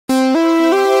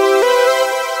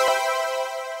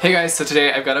Hey guys, so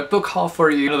today I've got a book haul for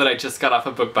you. I know that I just got off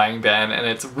a book buying ban and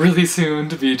it's really soon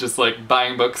to be just like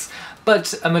buying books,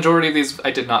 but a majority of these I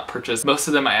did not purchase. Most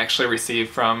of them I actually received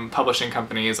from publishing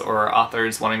companies or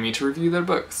authors wanting me to review their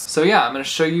books. So yeah, I'm going to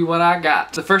show you what I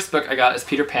got. The first book I got is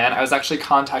Peter Pan. I was actually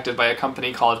contacted by a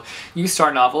company called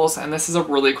U-Star Novels, and this is a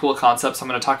really cool concept, so I'm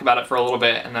going to talk about it for a little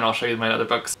bit and then I'll show you my other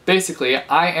books. Basically,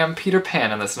 I am Peter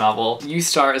Pan in this novel.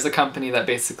 U-Star is a company that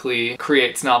basically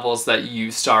creates novels that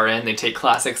you star in. They take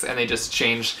classics and they just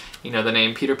change, you know, the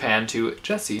name Peter Pan to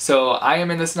Jessie. So I am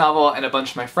in this novel and a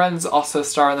bunch of my friends also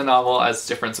star in the novel as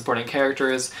different supporting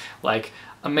characters, like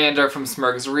Amanda from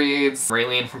Smurgs Reads,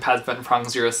 Raylene from Pads Button Prong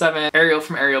 07, Ariel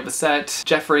from Ariel Bissett,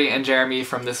 Jeffrey and Jeremy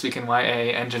from This Week in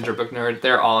YA, and Ginger Book Nerd.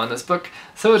 They're all in this book,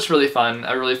 so it's really fun,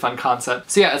 a really fun concept.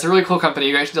 So yeah, it's a really cool company.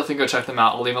 You guys should definitely go check them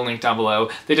out. I'll leave a link down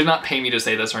below. They did not pay me to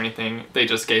say this or anything. They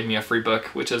just gave me a free book,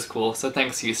 which is cool, so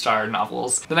thanks U-Star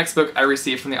Novels. The next book I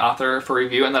received from the author for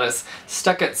review, and that is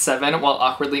Stuck at 7 While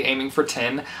Awkwardly Aiming for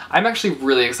 10. I'm actually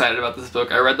really excited about this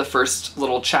book. I read the first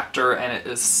little chapter and it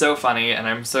is so funny, and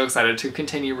I'm so excited to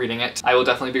continue reading it. I will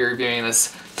definitely be reviewing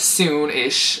this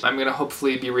soon-ish. I'm gonna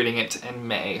hopefully be reading it in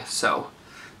May, so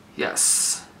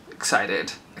yes,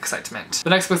 excited. Excitement. The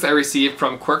next books I received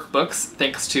from Quirk Books,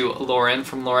 thanks to Lauren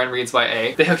from Lauren Reads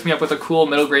YA. They hooked me up with a cool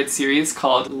middle grade series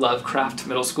called Lovecraft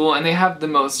Middle School, and they have the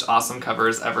most awesome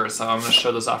covers ever, so I'm going to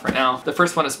show those off right now. The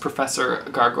first one is Professor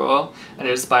Gargoyle, and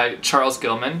it is by Charles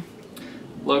Gilman.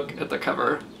 Look at the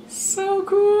cover. So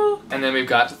cool! And then we've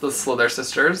got the Slither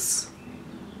Sisters.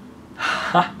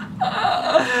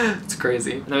 It's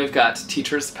crazy. And then we've got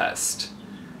Teacher's Pest.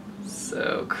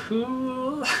 So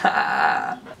cool.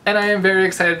 And I am very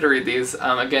excited to read these.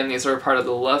 Again, these are part of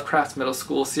the Lovecraft Middle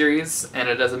School series, and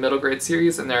it is a middle grade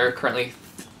series, and there are currently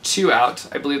 2 out.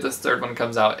 I believe this 3rd one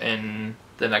comes out in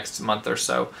the next month or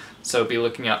so, so be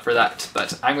looking out for that.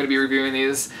 But I'm going to be reviewing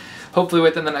these hopefully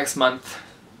within the next month.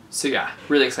 So yeah,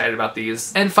 really excited about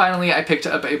these. And finally, I picked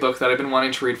up a book that I've been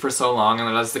wanting to read for so long, and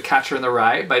that is The Catcher in the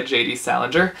Rye by J.D.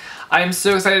 Salinger. I am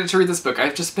so excited to read this book.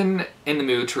 I've just been in the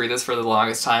mood to read this for the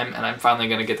longest time, and I'm finally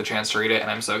going to get the chance to read it, and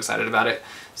I'm so excited about it.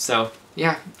 So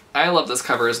yeah, I love this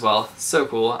cover as well. So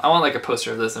cool. I want like a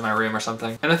poster of this in my room or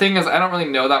something. And the thing is, I don't really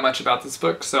know that much about this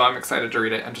book, so I'm excited to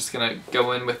read it. I'm just gonna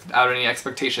go in without any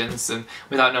expectations and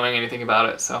without knowing anything about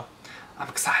it, so I'm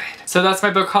excited. So that's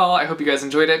my book haul. I hope you guys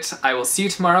enjoyed it. I will see you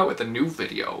tomorrow with a new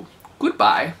video.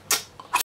 Goodbye.